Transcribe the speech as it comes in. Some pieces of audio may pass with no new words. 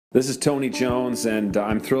This is Tony Jones, and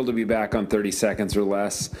I'm thrilled to be back on 30 Seconds or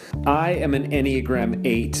Less. I am an Enneagram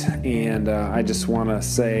 8, and I just want to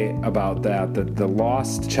say about that the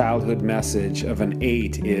lost childhood message of an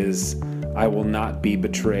 8 is, I will not be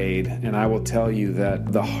betrayed. And I will tell you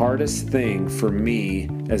that the hardest thing for me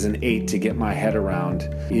as an 8 to get my head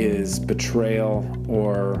around is betrayal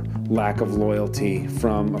or lack of loyalty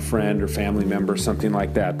from a friend or family member, something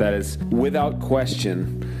like that. That is, without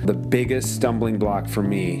question, the biggest stumbling block for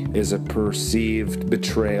me is a perceived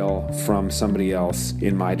betrayal from somebody else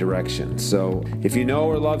in my direction. So if you know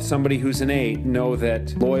or love somebody who's an 8, know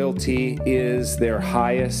that loyalty is their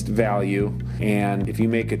highest value. And if you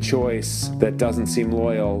make a choice that doesn't seem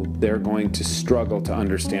loyal, they're going to struggle to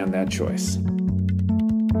understand that choice.